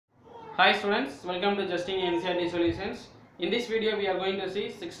Hi students, welcome to NCERT Solutions. In this video we are going to see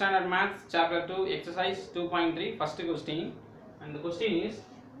 6th standard maths chapter 2 exercise 2.3 first question, and the question is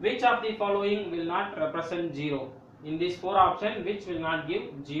which of the following will not represent 0? In these four options, which will not give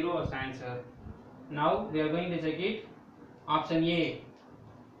 0 as answer? Now we are going to check it. Option A,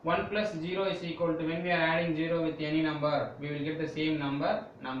 1 plus 0 is equal to, when we are adding 0 with any number we will get the same number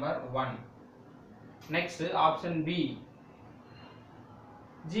 1. Next, option B,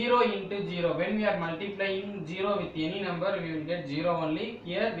 0 into 0, when we are multiplying 0 with any number we will get 0 only.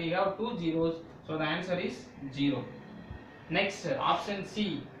 Here we have two zeros, so the answer is 0. Next, option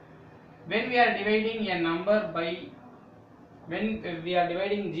C, when we are dividing a number by, when we are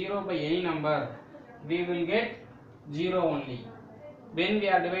dividing 0 by any number we will get 0 only. When we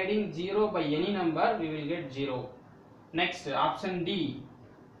are dividing 0 by any number we will get 0. Next, option D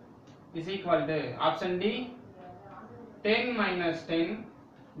is equal to, option D, 10 minus 10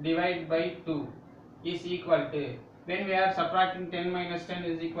 divided by 2 is equal to, when we are subtracting 10 minus 10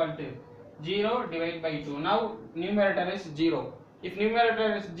 is equal to 0 divided by 2. Now numerator is 0. If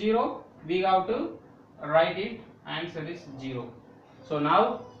numerator is 0 we have to write it, answer is 0. So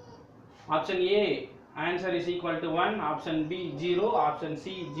now option A, answer is equal to 1, option B 0, option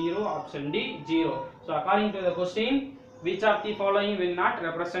C 0, option D 0. So according to the question, which of the following will not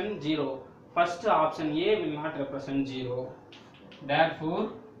represent 0? First, option A will not represent 0.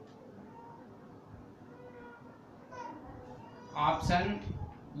 Therefore, option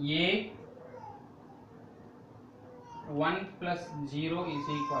A, 1 plus 0 is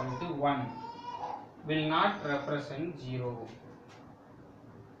equal to 1, will not represent 0.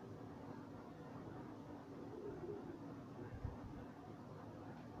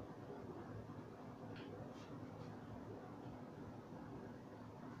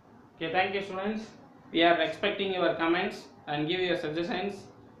 Okay, thank you students. We are expecting your comments and give your suggestions.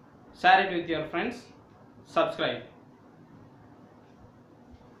 Share it with your friends. Subscribe.